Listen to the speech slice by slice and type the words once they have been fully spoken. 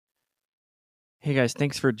Hey guys,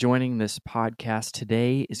 thanks for joining this podcast.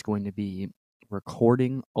 Today is going to be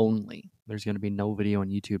recording only. There's going to be no video on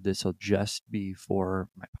YouTube. This will just be for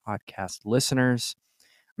my podcast listeners.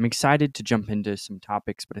 I'm excited to jump into some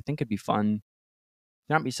topics, but I think it'd be fun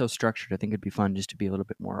to not be so structured. I think it'd be fun just to be a little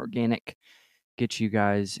bit more organic, get you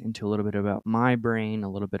guys into a little bit about my brain, a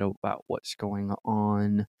little bit about what's going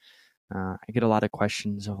on. I get a lot of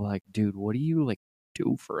questions of like, dude, what do you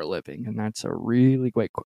do for a living? And that's a really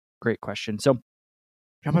great question. So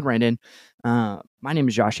jumping right in. My name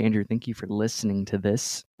is Josh Andrew. Thank you for listening to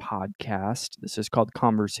this podcast. This is called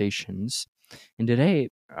Conversations. And today,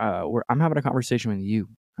 I'm having a conversation with you.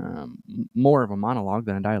 More of a monologue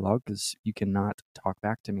than a dialogue because you cannot talk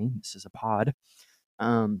back to me. This is a pod.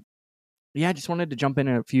 I just wanted to jump in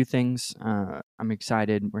a few things. I'm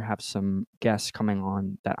excited. We have some guests coming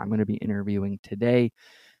on that I'm going to be interviewing today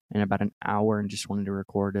in about an hour, and just wanted to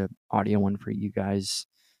record an audio one for you guys.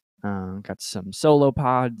 Got some solo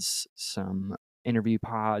pods, some interview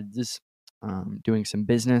pods, doing some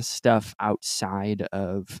business stuff outside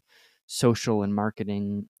of social and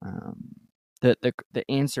marketing. The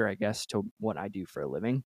answer, I guess, to what I do for a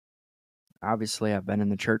living. Obviously, I've been in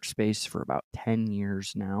the church space for about 10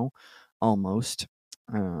 years now, almost.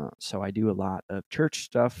 So I do a lot of church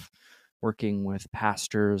stuff, working with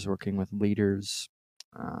pastors, working with leaders.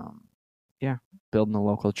 Building a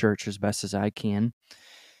local church as best as I can.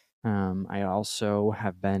 I also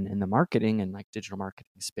have been in the marketing and digital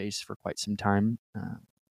marketing space for quite some time,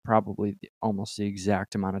 probably almost the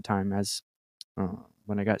exact amount of time as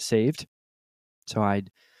when I got saved. So I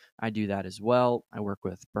do that as well. I work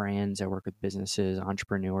with brands, I work with businesses,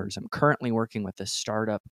 entrepreneurs. I'm currently working with a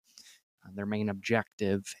startup. Their main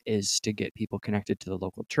objective is to get people connected to the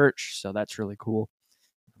local church. So that's really cool.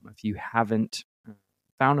 If you haven't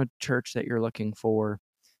found a church that you're looking for,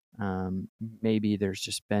 maybe there's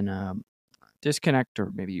just been a disconnect,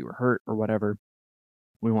 or maybe you were hurt or whatever,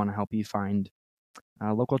 we want to help you find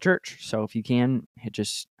a local church. So if you can, hit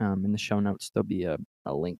just in the show notes, there'll be a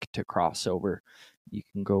link to crossover. You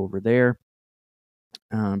can go over there.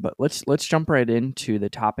 But let's jump right into the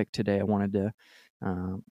topic today. I wanted to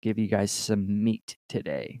give you guys some meat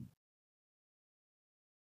today.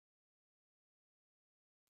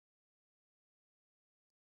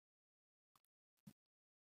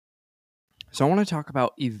 So I want to talk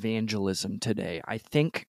about evangelism today. I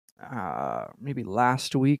think maybe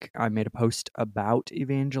last week I made a post about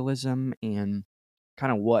evangelism and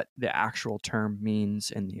kind of what the actual term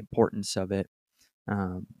means and the importance of it.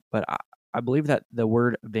 But I believe that the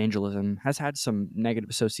word evangelism has had some negative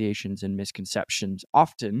associations and misconceptions,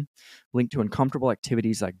 often linked to uncomfortable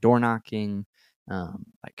activities like door knocking.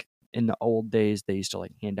 Like in the old days, they used to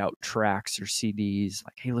hand out tracts or CDs,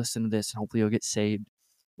 like, "Hey, listen to this, and hopefully you'll get saved."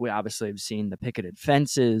 We obviously have seen the picketed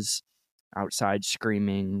fences outside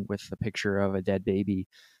screaming with the picture of a dead baby.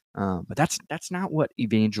 But that's not what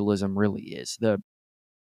evangelism really is. The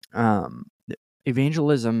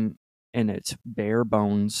evangelism in its bare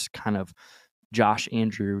bones kind of Josh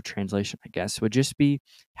Andrew translation, I guess, would just be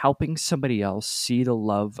helping somebody else see the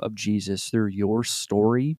love of Jesus through your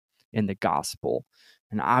story in the gospel.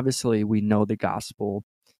 And obviously, we know the gospel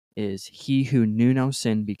is he who knew no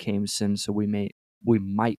sin became sin, so we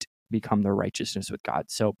might become the righteousness with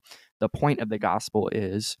God. So the point of the gospel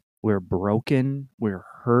is we're broken, we're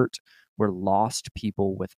hurt, we're lost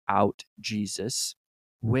people without Jesus.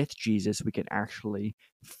 With Jesus, we can actually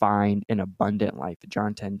find an abundant life.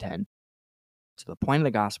 John 10:10. So the point of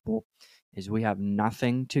the gospel is we have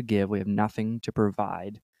nothing to give, we have nothing to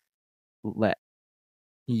provide,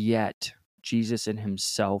 yet Jesus in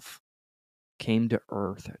himself came to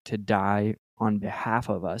earth to die on behalf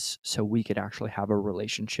of us so we could actually have a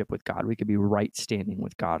relationship with God. We could be right standing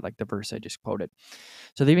with God, like the verse I just quoted.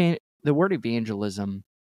 So the word evangelism,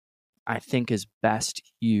 I think, is best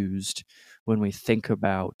used when we think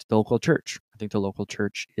about the local church. I think the local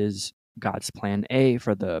church is God's plan A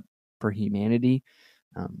for humanity.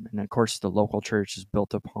 And of course, the local church is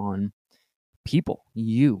built upon people.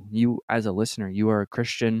 You as a listener, you are a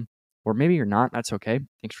Christian, or maybe you're not. That's okay.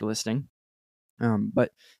 Thanks for listening.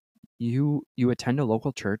 But you attend a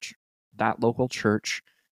local church. That local church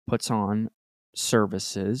puts on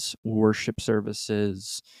services, worship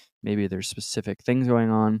services. Maybe there's specific things going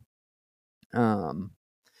on.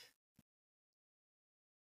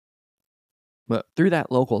 But through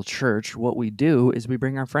that local church, what we do is we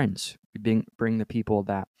bring our friends. We bring the people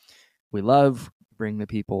that we love, bring the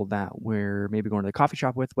people that we're maybe going to the coffee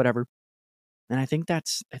shop with, whatever. And I think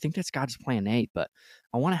that's God's plan A. But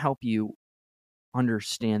I want to help you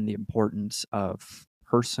understand the importance of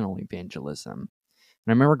personal evangelism.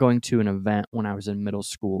 And I remember going to an event when I was in middle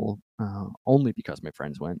school, only because my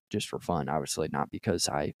friends went, just for fun, obviously, not because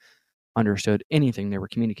I understood anything they were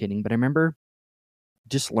communicating. But I remember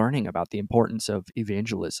just learning about the importance of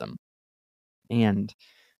evangelism. And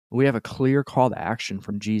we have a clear call to action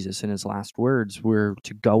from Jesus in his last words. We're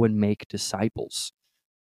to go and make disciples.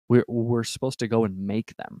 We're supposed to go and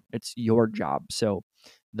make them. It's your job. So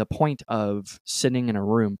the point of sitting in a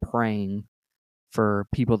room praying for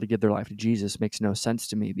people to give their life to Jesus makes no sense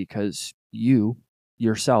to me, because you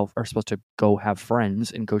yourself are supposed to go have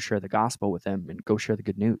friends and go share the gospel with them and go share the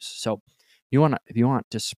good news. So if you want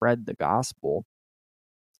to spread the gospel,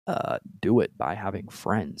 do it by having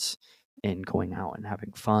friends and going out and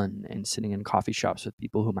having fun and sitting in coffee shops with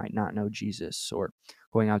people who might not know Jesus, or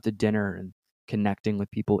going out to dinner and connecting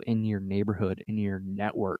with people in your neighborhood, in your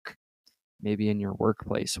network, maybe in your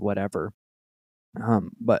workplace, whatever.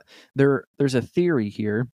 But there's a theory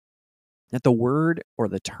here that the word or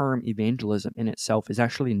the term evangelism in itself is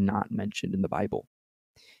actually not mentioned in the Bible.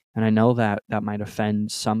 And I know that that might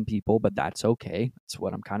offend some people, but that's okay. That's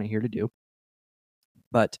what I'm kind of here to do.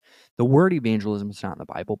 But the word evangelism is not in the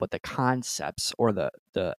Bible, but the concepts or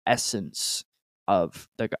the essence of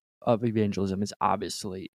of evangelism is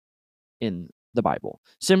obviously in the Bible.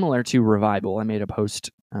 Similar to revival, I made a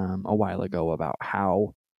post a while ago about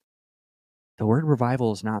how the word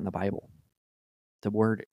revival is not in the Bible.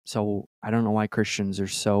 So I don't know why Christians are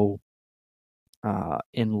so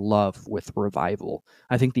in love with revival.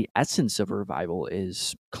 I think the essence of revival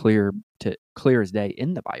is clear as day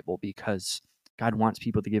in the Bible, because God wants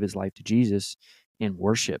people to give his life to Jesus and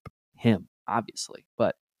worship him, obviously.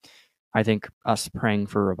 But I think us praying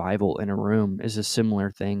for revival in a room is a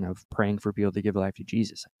similar thing of praying for people to give life to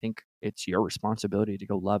Jesus. I think it's your responsibility to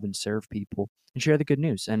go love and serve people and share the good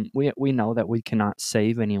news. And we know that we cannot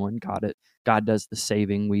save anyone. God does the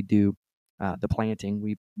saving. We do the planting.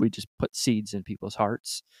 We just put seeds in people's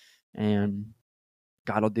hearts, and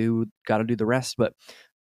God will do the rest. But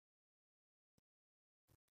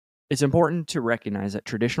it's important to recognize that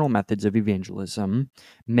traditional methods of evangelism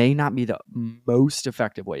may not be the most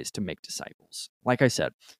effective ways to make disciples. Like I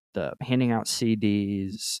said, the handing out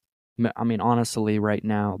CDs. I mean, honestly, right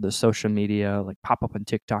now, the social media, like pop up on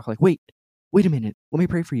TikTok, like, wait a minute, let me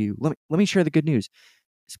pray for you. Let me share the good news.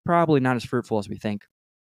 It's probably not as fruitful as we think.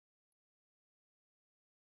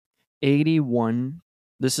 81,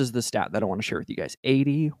 this is the stat that I want to share with you guys.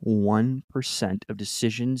 81% of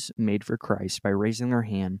decisions made for Christ by raising their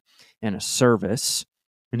hand in a service,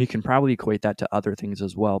 and you can probably equate that to other things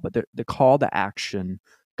as well, but the call to action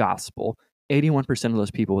gospel, 81% of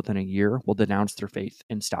those people within a year will denounce their faith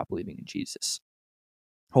and stop believing in Jesus.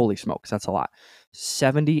 Holy smokes, that's a lot.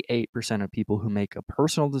 78% of people who make a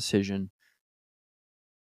personal decision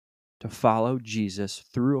to follow Jesus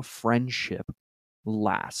through a friendship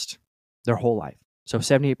last their whole life. So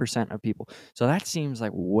 78% of people. So that seems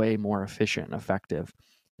like way more efficient and effective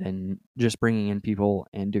than just bringing in people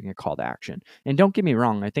and doing a call to action. And don't get me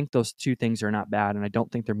wrong, I think those two things are not bad, and I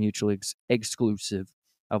don't think they're mutually exclusive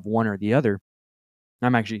of one or the other.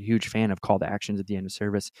 I'm actually a huge fan of call to actions at the end of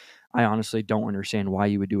service. I honestly don't understand why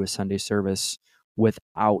you would do a Sunday service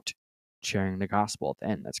without sharing the gospel at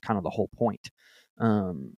the end. That's kind of the whole point.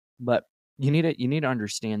 But you need to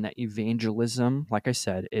understand that evangelism, like I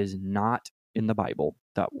said, is not in the Bible,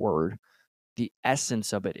 that word. The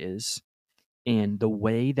essence of it is, and the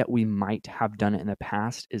way that we might have done it in the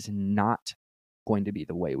past is not going to be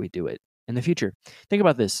the way we do it in the future. Think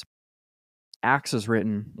about this. Acts was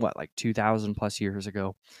written like 2000 plus years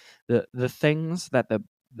ago. The things that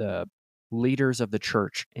the leaders of the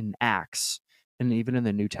church in Acts and even in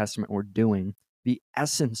the New Testament were doing, the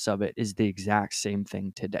essence of it is the exact same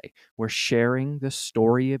thing today. We're sharing the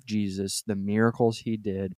story of Jesus, the miracles he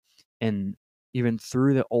did, and even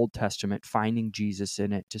through the Old Testament, finding Jesus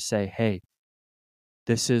in it to say, hey,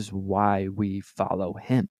 this is why we follow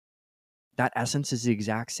him. That essence is the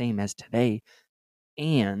exact same as today,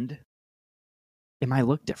 and it might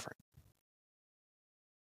look different.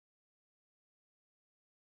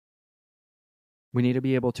 We need to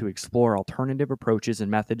be able to explore alternative approaches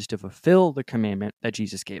and methods to fulfill the commandment that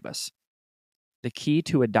Jesus gave us. The key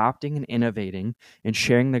to adopting and innovating and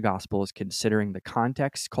sharing the gospel is considering the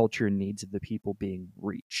context, culture, and needs of the people being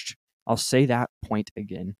reached. I'll say that point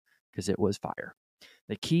again because it was fire.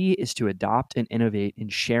 The key is to adopt and innovate in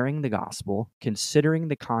sharing the gospel, considering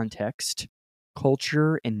the context,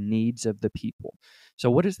 culture, and needs of the people. So,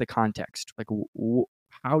 what is the context? Like,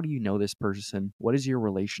 how do you know this person? What is your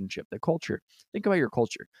relationship? The culture. Think about your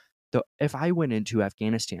culture. If I went into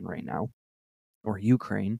Afghanistan right now, or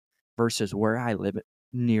Ukraine, versus where I live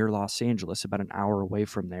near Los Angeles, about an hour away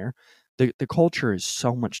from there, The culture is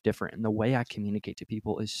so much different, and the way I communicate to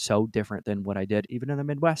people is so different than what I did even in the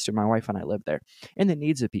Midwest, and my wife and I lived there. And the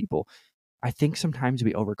needs of people, I think sometimes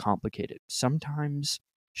we overcomplicate it. Sometimes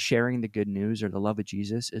sharing the good news or the love of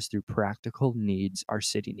Jesus is through practical needs our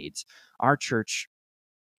city needs. Our church,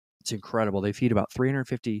 it's incredible. They feed about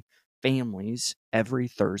 350 families every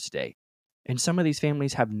Thursday. And some of these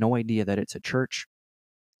families have no idea that it's a church.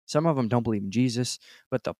 Some of them don't believe in Jesus.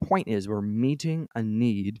 But the point is, we're meeting a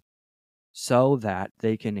need so that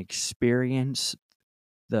they can experience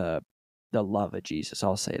the love of Jesus.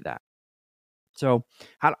 I'll say that. So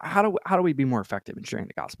how do we be more effective in sharing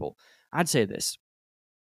the gospel? I'd say this: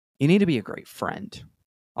 you need to be a great friend.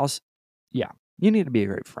 Yeah, you need to be a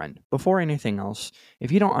great friend. Before anything else, if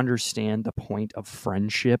you don't understand the point of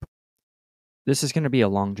friendship, this is going to be a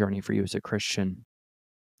long journey for you as a Christian.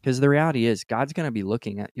 Because the reality is, God's going to be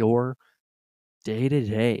looking at your day to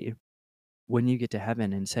day when you get to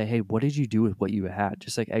heaven and say, hey, what did you do with what you had?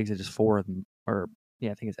 Just like Exodus 4, or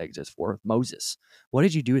yeah, I think it's Exodus 4 with Moses. What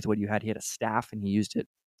did you do with what you had? He had a staff and he used it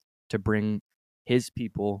to bring his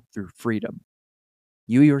people through freedom.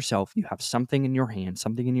 You yourself, you have something in your hand,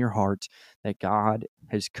 something in your heart that God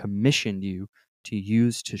has commissioned you to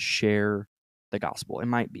use to share the gospel. It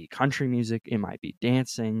might be country music, it might be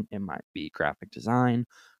dancing, it might be graphic design,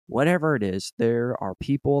 whatever it is. There are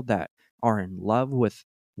people that are in love with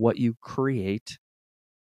what you create,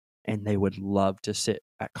 and they would love to sit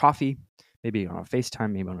at coffee, maybe on a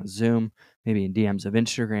FaceTime, maybe on a Zoom, maybe in DMs of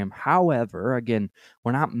Instagram. However, again,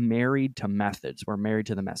 we're not married to methods. We're married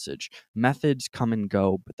to the message. Methods come and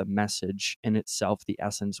go, but the message in itself, the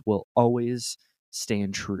essence, will always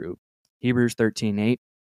stand true. Hebrews 13:8,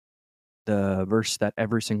 the verse that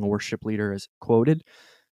every single worship leader has quoted,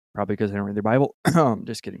 probably because they don't read their Bible.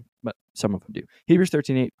 Just kidding, but some of them do. Hebrews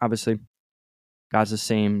 13:8, obviously, God's the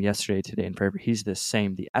same yesterday, today, and forever. He's the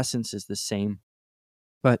same. The essence is the same.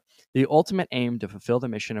 But the ultimate aim to fulfill the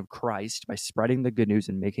mission of Christ by spreading the good news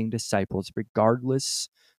and making disciples, regardless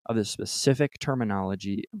of the specific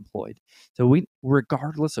terminology employed. So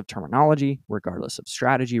regardless of terminology, regardless of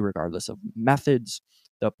strategy, regardless of methods,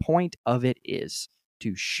 the point of it is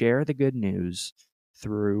to share the good news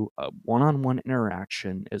through a one-on-one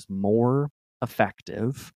interaction is more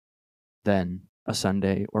effective than a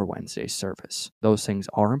Sunday or Wednesday service. Those things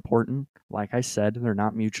are important. Like I said, they're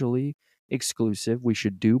not mutually exclusive. We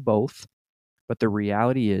should do both. But the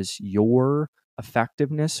reality is, your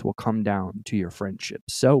effectiveness will come down to your friendship.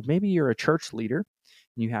 So maybe you're a church leader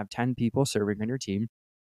and you have 10 people serving on your team.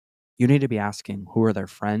 You need to be asking, who are their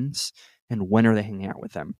friends and when are they hanging out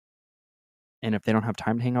with them? And if they don't have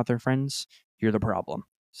time to hang out with their friends, you're the problem.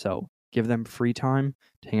 So give them free time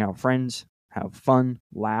to hang out with friends, have fun,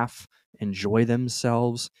 laugh, enjoy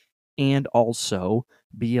themselves, and also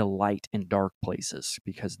be a light in dark places,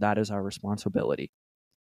 because that is our responsibility.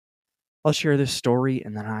 I'll share this story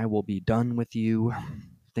and then I will be done with you.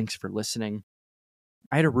 Thanks for listening.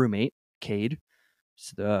 I had a roommate, Cade.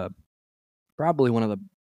 He's probably one of the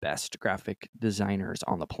best graphic designers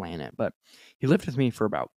on the planet, but he lived with me for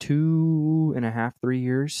about 2.5, 3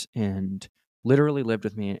 years, and literally lived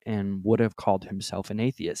with me and would have called himself an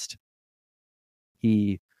atheist.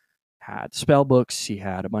 He had spell books. He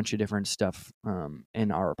had a bunch of different stuff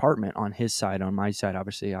in our apartment on his side. On my side,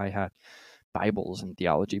 obviously, I had Bibles and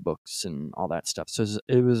theology books and all that stuff. So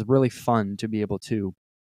it was really fun to be able to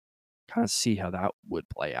kind of see how that would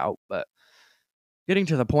play out. But getting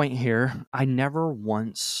to the point here, I never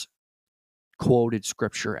once quoted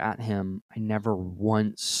scripture at him. I never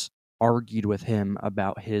once argued with him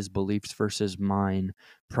about his beliefs versus mine,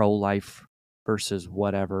 pro-life versus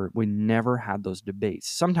whatever. We never had those debates.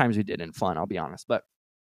 Sometimes we did in fun, I'll be honest. But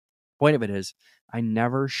point of it is, I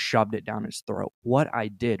never shoved it down his throat. What I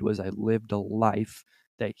did was I lived a life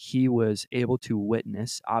that he was able to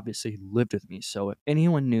witness. Obviously, he lived with me. So if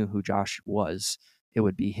anyone knew who Josh was, it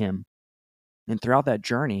would be him. And throughout that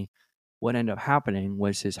journey, what ended up happening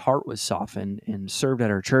was his heart was softened and served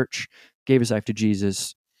at our church, gave his life to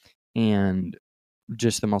Jesus, and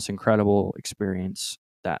just the most incredible experience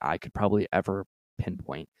that I could probably ever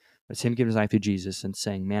pinpoint. It's him giving his life to Jesus and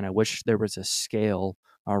saying, man, I wish there was a scale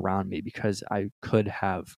around me, because I could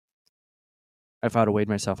have, if I'd have weighed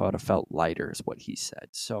myself, I would have felt lighter, is what he said.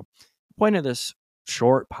 So the point of this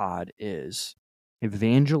short pod is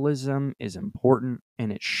evangelism is important,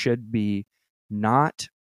 and it should be not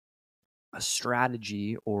a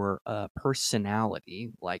strategy or a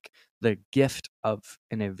personality, like the gift of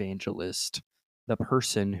an evangelist, the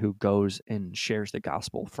person who goes and shares the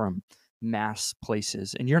gospel from mass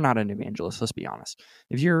places. And you're not an evangelist, let's be honest.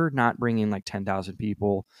 If you're not bringing like 10,000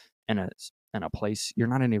 people in a and a place. You're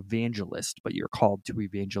not an evangelist, but you're called to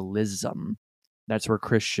evangelism. That's where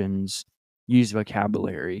Christians use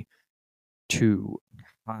vocabulary to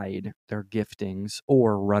hide their giftings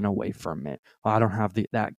or run away from it. I don't have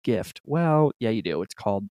that gift. Well, yeah, you do. It's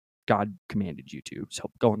called God commanded you to. So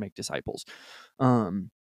go and make disciples.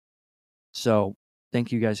 So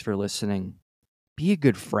thank you guys for listening. Be a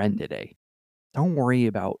good friend today. Don't worry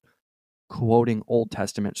about quoting Old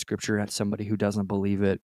Testament scripture at somebody who doesn't believe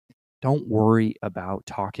it. Don't worry about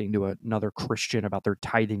talking to another Christian about their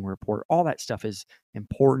tithing report. All that stuff is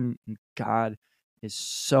important, and God is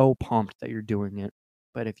so pumped that you're doing it.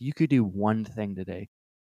 But if you could do one thing today,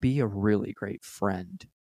 be a really great friend.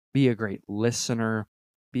 Be a great listener.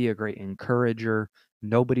 Be a great encourager.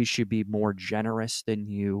 Nobody should be more generous than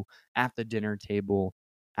you at the dinner table,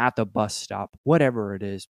 at the bus stop, whatever it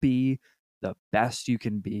is. Be the best you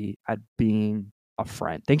can be at being a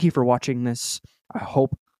friend. Thank you for watching this.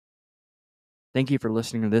 Thank you for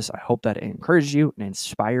listening to this. I hope that it encouraged you and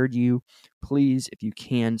inspired you. Please, if you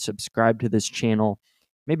can, subscribe to this channel.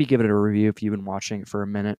 Maybe give it a review if you've been watching it for a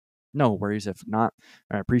minute. No worries if not.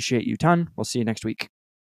 I appreciate you a ton. We'll see you next week.